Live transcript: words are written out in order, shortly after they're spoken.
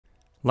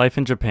Life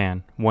in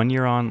Japan, 1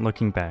 year on,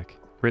 looking back.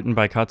 Written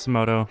by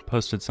Khatzumoto,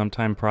 posted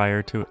sometime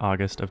prior to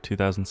August of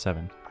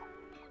 2007.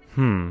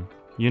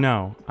 You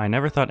know, I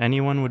never thought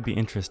anyone would be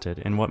interested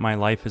in what my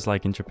life is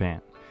like in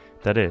Japan.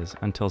 That is,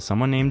 until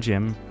someone named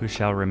Jim, who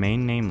shall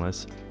remain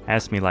nameless,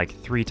 asked me like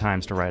 3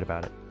 times to write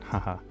about it.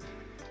 Haha.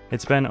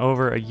 It's been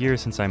over a year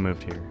since I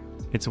moved here.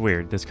 It's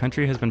weird, this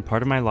country has been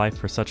part of my life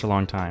for such a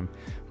long time,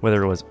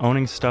 whether it was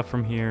owning stuff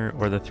from here,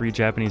 or the 3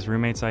 Japanese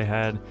roommates I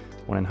had,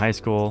 one in high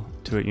school,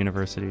 2 at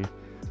university,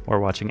 or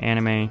watching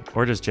anime,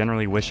 or just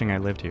generally wishing I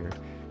lived here.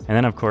 And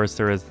then of course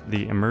there is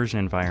the immersion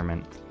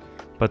environment.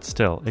 But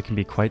still, it can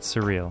be quite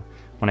surreal.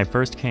 When I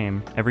first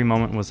came, every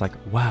moment was like,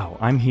 wow,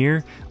 I'm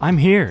here! I'm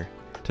here!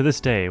 To this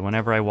day,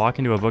 whenever I walk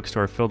into a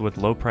bookstore filled with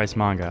low-priced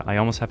manga, I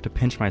almost have to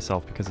pinch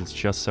myself because it's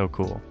just so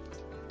cool.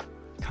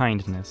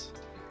 Kindness.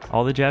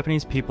 All the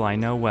Japanese people I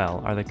know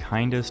well are the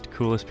kindest,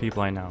 coolest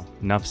people I know.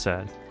 Nuff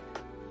said.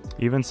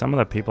 Even some of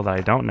the people that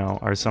I don't know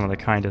are some of the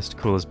kindest,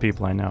 coolest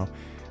people I know.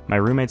 My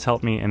roommates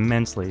helped me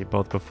immensely,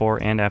 both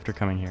before and after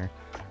coming here.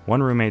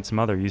 One roommate's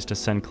mother used to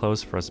send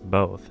clothes for us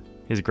both.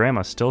 His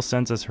grandma still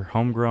sends us her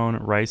homegrown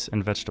rice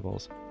and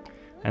vegetables.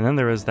 And then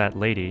there was that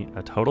lady,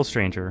 a total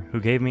stranger, who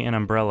gave me an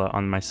umbrella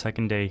on my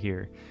second day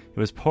here. It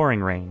was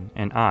pouring rain,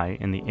 and I,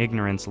 in the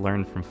ignorance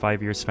learned from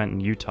 5 years spent in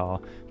Utah,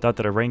 thought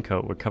that a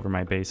raincoat would cover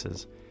my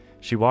bases.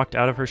 She walked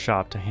out of her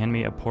shop to hand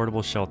me a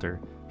portable shelter.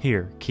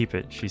 Here, keep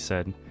it, she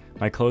said.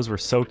 My clothes were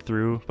soaked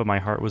through, but my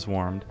heart was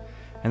warmed.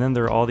 And then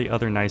there are all the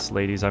other nice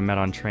ladies I met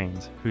on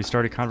trains, who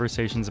started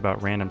conversations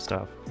about random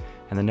stuff.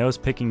 And the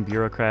nose-picking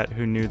bureaucrat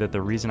who knew that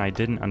the reason I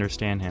didn't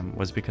understand him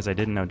was because I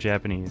didn't know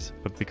Japanese,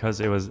 but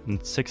because it was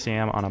 6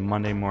 a.m. on a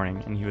Monday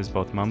morning and he was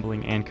both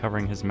mumbling and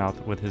covering his mouth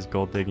with his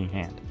gold-digging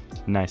hand.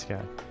 Nice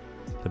guy.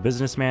 The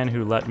businessman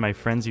who let my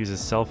friends use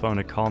his cell phone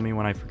to call me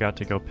when I forgot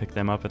to go pick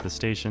them up at the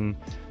station.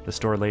 The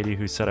store lady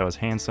who said I was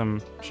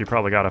handsome. She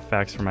probably got a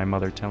fax from my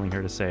mother telling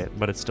her to say it,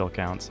 but it still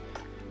counts.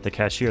 The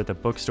cashier at the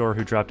bookstore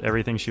who dropped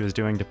everything she was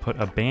doing to put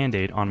a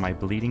band-aid on my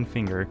bleeding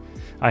finger.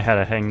 I had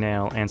a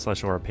hangnail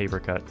and or a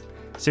paper cut.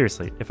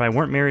 Seriously, if I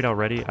weren't married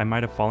already, I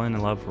might have fallen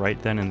in love right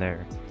then and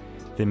there.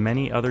 The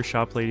many other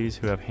shop ladies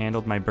who have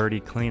handled my birdie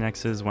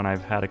Kleenexes when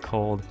I've had a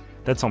cold.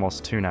 That's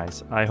almost too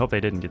nice. I hope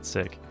they didn't get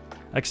sick.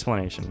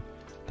 Explanation.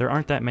 There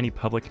aren't that many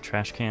public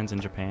trash cans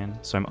in Japan,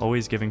 so I'm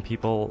always giving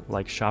people,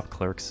 like shop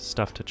clerks,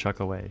 stuff to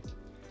chuck away.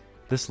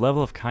 This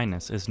level of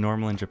kindness is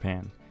normal in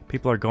Japan.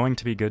 People are going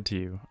to be good to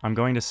you. I'm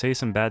going to say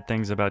some bad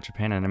things about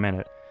Japan in a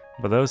minute,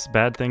 but those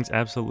bad things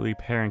absolutely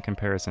pale in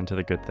comparison to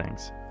the good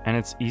things. And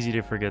it's easy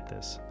to forget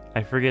this.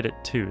 I forget it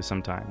too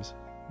sometimes.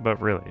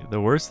 But really,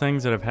 the worst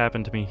things that have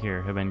happened to me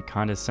here have been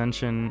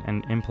condescension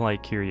and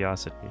impolite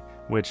curiosity,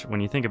 which,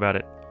 when you think about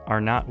it,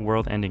 are not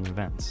world-ending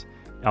events,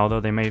 although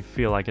they may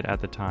feel like it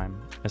at the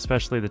time,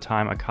 especially the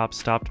time a cop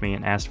stopped me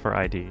and asked for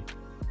ID.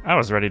 I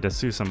was ready to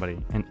sue somebody,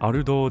 and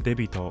Arudo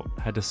Debito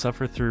had to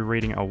suffer through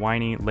reading a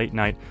whiny,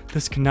 late-night,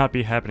 "This cannot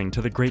be happening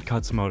to the great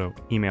Khatzumoto"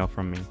 email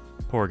from me.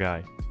 Poor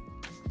guy.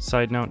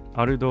 Side note,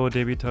 Arudo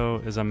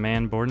Debito is a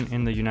man born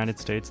in the United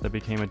States that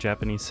became a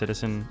Japanese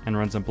citizen and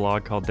runs a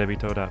blog called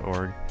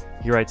debito.org.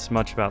 He writes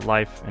much about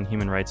life and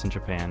human rights in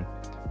Japan.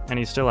 And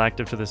he's still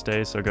active to this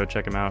day, so go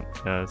check him out.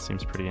 It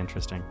seems pretty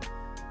interesting.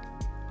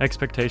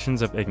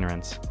 Expectations of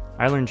ignorance.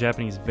 I learned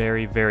Japanese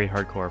very, very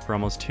hardcore for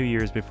almost 2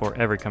 years before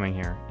ever coming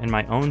here. In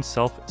my own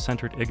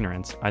self-centered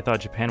ignorance, I thought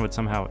Japan would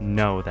somehow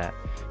know that.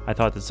 I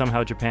thought that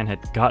somehow Japan had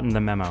gotten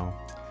the memo.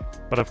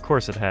 But of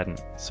course it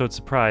hadn't, so it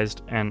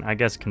surprised, and I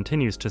guess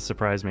continues to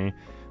surprise me,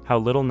 how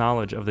little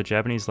knowledge of the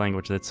Japanese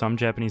language that some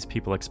Japanese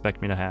people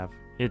expect me to have.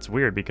 It's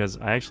weird because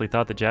I actually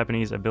thought the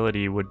Japanese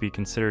ability would be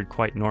considered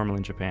quite normal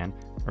in Japan,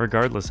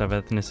 regardless of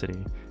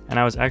ethnicity, and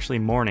I was actually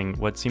mourning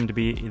what seemed to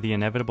be the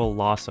inevitable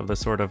loss of the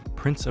sort of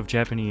Prince of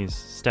Japanese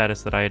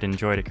status that I had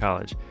enjoyed at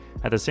college.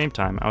 At the same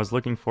time, I was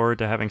looking forward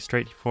to having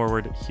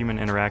straightforward human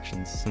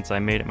interactions, since I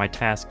made it my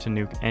task to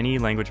nuke any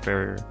language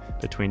barrier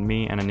between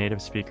me and a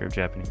native speaker of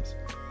Japanese.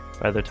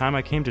 By the time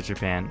I came to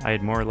Japan, I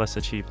had more or less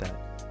achieved that.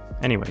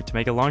 Anyway, to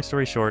make a long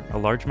story short, a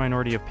large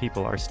minority of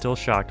people are still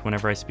shocked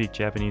whenever I speak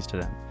Japanese to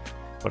them.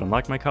 But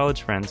unlike my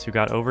college friends who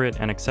got over it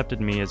and accepted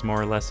me as more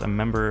or less a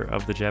member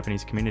of the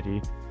Japanese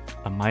community,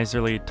 a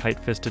miserly,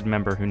 tight-fisted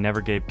member who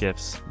never gave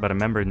gifts, but a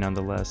member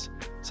nonetheless,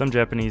 some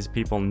Japanese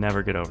people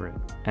never get over it.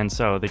 And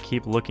so, they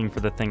keep looking for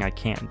the thing I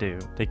can't do.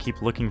 They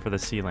keep looking for the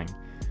ceiling.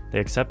 They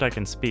accept I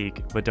can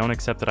speak, but don't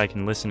accept that I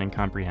can listen and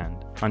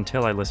comprehend,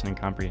 until I listen and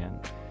comprehend.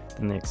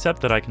 Then they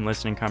accept that I can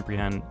listen and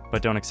comprehend,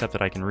 but don't accept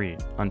that I can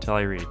read, until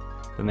I read.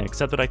 Then they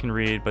accept that I can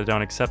read, but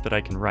don't accept that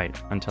I can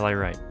write, until I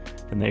write.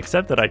 Then they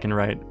accept that I can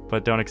write,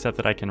 but don't accept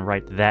that I can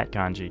write that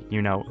kanji,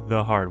 you know,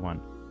 the hard one.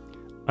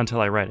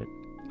 Until I write it.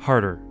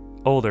 Harder,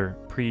 older,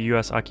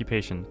 pre-US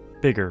occupation,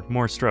 bigger,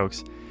 more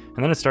strokes,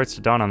 and then it starts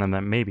to dawn on them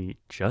that maybe,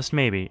 just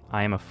maybe,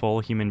 I am a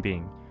full human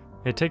being.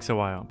 It takes a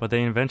while, but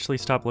they eventually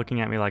stop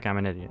looking at me like I'm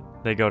an idiot.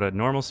 They go to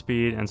normal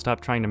speed and stop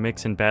trying to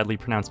mix in badly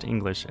pronounced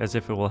English as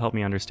if it will help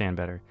me understand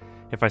better.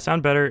 If I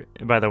sound better,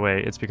 by the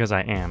way, it's because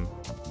I am.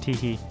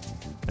 Teehee.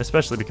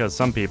 Especially because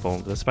some people,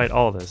 despite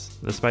all this,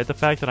 despite the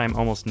fact that I'm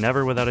almost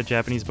never without a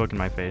Japanese book in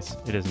my face,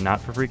 it is not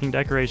for freaking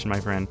decoration, my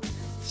friend,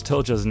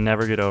 still just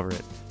never get over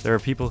it. There are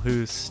people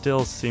who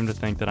still seem to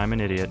think that I'm an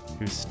idiot,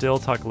 who still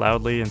talk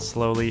loudly and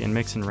slowly and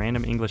mix in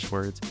random English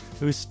words,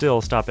 who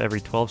still stop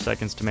every 12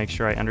 seconds to make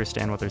sure I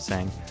understand what they're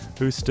saying,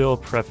 who still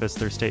preface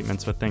their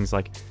statements with things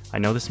like, I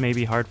know this may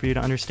be hard for you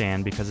to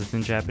understand because it's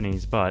in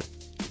Japanese, but...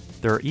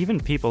 There are even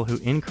people who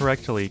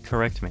incorrectly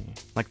correct me,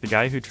 like the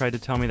guy who tried to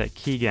tell me that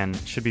Kigen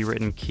should be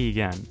written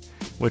Kigen,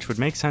 which would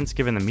make sense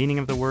given the meaning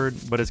of the word,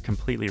 but is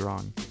completely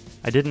wrong.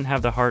 I didn't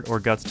have the heart or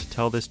guts to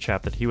tell this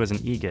chap that he was an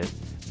EGIT,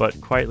 but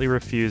quietly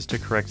refused to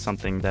correct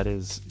something that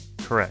is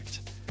correct.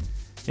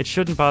 It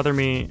shouldn't bother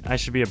me, I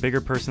should be a bigger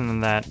person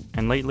than that,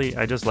 and lately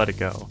I just let it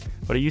go,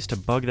 but it used to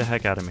bug the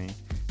heck out of me.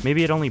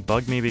 Maybe it only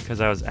bugged me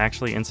because I was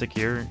actually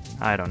insecure,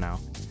 I don't know.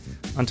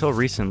 Until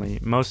recently,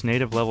 most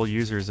native-level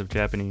users of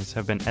Japanese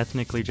have been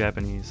ethnically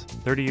Japanese.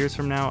 30 years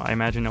from now, I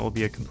imagine it will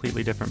be a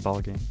completely different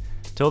ballgame.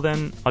 Till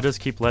then, I'll just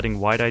keep letting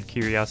wide-eyed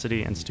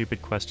curiosity and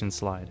stupid questions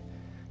slide.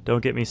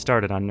 Don't get me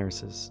started on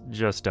nurses,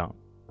 just don't.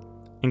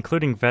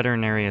 Including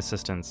veterinary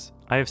assistants,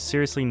 I have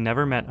seriously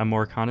never met a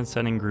more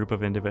condescending group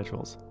of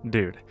individuals.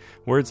 Dude,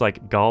 words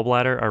like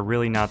gallbladder are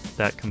really not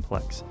that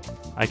complex.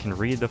 I can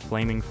read the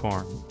flaming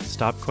form.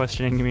 Stop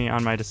questioning me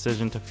on my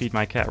decision to feed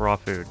my cat raw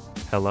food.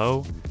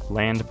 Hello?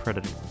 Land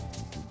predator.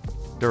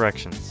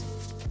 Directions.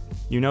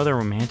 You know the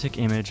romantic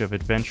image of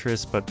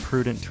adventurous but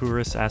prudent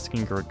tourists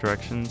asking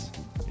directions?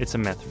 It's a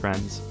myth,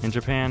 friends. In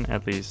Japan,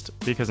 at least.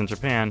 Because in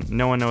Japan,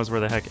 no one knows where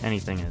the heck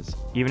anything is,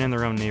 even in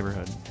their own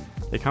neighborhood.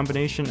 The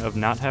combination of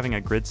not having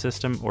a grid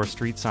system or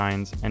street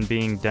signs and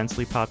being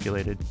densely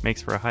populated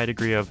makes for a high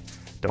degree of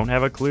don't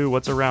have a clue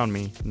what's around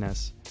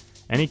me-ness.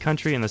 Any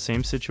country in the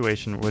same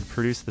situation would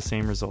produce the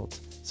same results,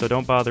 so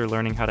don't bother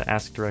learning how to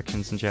ask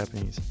directions in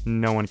Japanese.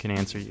 No one can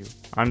answer you.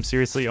 I'm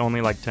seriously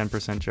only like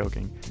 10%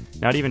 joking.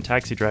 Not even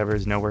taxi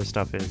drivers know where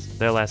stuff is.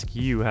 They'll ask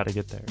you how to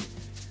get there.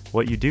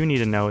 What you do need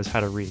to know is how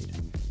to read,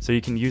 so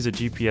you can use a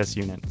GPS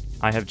unit.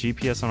 I have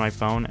GPS on my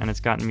phone and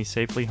it's gotten me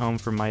safely home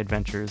from my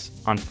adventures,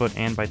 on foot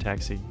and by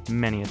taxi,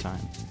 many a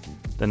time.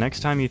 The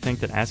next time you think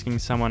that asking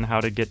someone how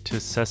to get to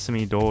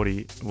Sesame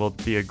Dori will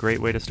be a great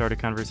way to start a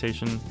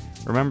conversation,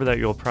 remember that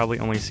you'll probably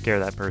only scare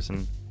that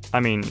person. I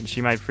mean,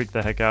 she might freak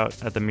the heck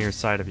out at the mere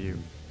sight of you.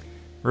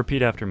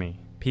 Repeat after me.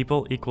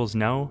 People equals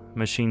no,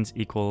 machines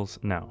equals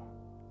no.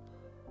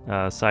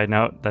 Side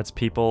note, that's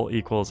people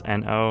equals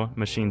NO,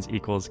 machines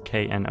equals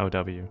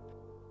KNOW.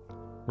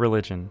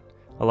 Religion.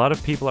 A lot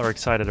of people are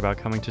excited about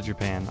coming to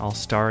Japan, all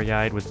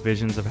starry-eyed with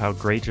visions of how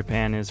great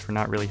Japan is for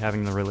not really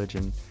having the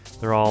religion.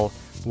 They're all,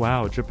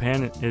 wow,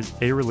 Japan is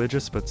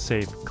a-religious but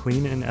safe,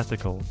 clean and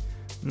ethical.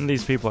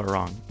 These people are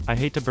wrong. I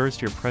hate to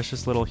burst your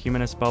precious little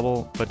humanist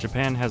bubble, but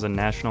Japan has a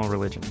national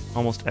religion.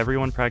 Almost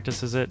everyone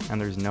practices it, and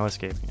there's no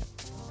escaping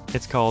it.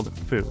 It's called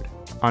food.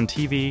 On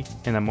TV,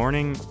 in the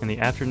morning, in the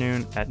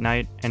afternoon, at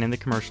night, and in the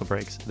commercial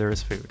breaks, there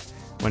is food.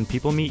 When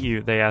people meet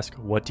you, they ask,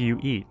 what do you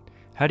eat?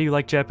 How do you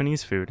like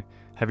Japanese food?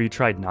 Have you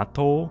tried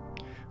natto?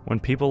 When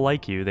people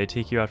like you, they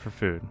take you out for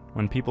food.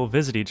 When people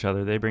visit each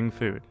other, they bring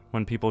food.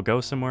 When people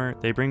go somewhere,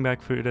 they bring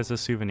back food as a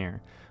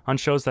souvenir. On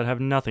shows that have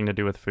nothing to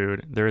do with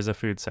food, there is a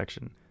food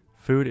section.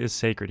 Food is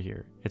sacred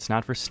here. It's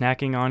not for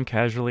snacking on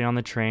casually on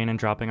the train and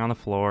dropping on the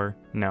floor.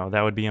 No,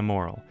 that would be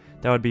immoral.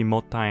 That would be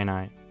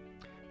mottainai.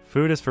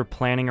 Food is for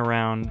planning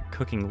around,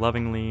 cooking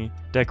lovingly,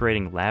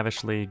 decorating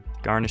lavishly,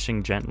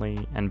 garnishing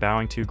gently, and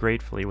bowing to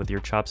gratefully with your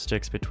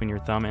chopsticks between your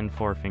thumb and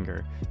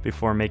forefinger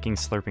before making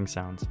slurping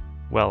sounds.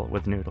 Well,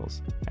 with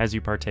noodles. As you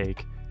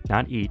partake,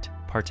 not eat,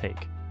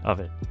 partake of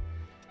it.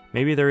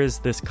 Maybe there is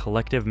this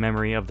collective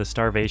memory of the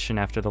starvation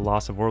after the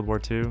loss of World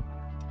War II.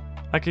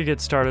 I could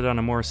get started on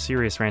a more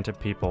serious rant at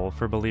people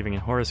for believing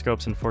in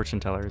horoscopes and fortune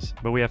tellers,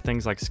 but we have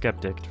things like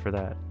Skeptic for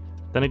that.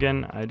 Then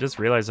again, I just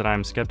realized that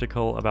I'm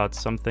skeptical about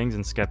some things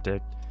in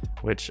Skeptic,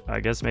 which I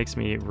guess makes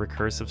me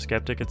recursive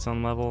skeptic at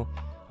some level.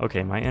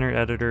 Okay, my inner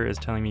editor is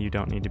telling me you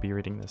don't need to be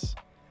reading this.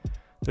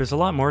 There's a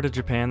lot more to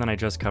Japan than I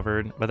just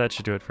covered, but that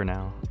should do it for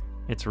now.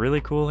 It's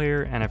really cool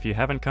here, and if you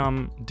haven't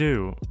come,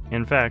 do.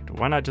 In fact,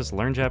 why not just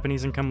learn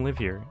Japanese and come live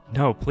here?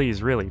 No,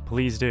 please, really,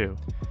 please do.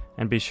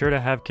 And be sure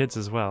to have kids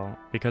as well,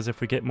 because if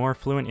we get more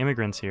fluent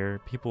immigrants here,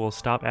 people will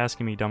stop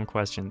asking me dumb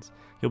questions.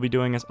 You'll be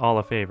doing us all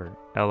a favor.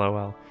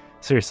 LOL.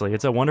 Seriously,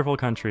 it's a wonderful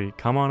country.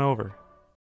 Come on over.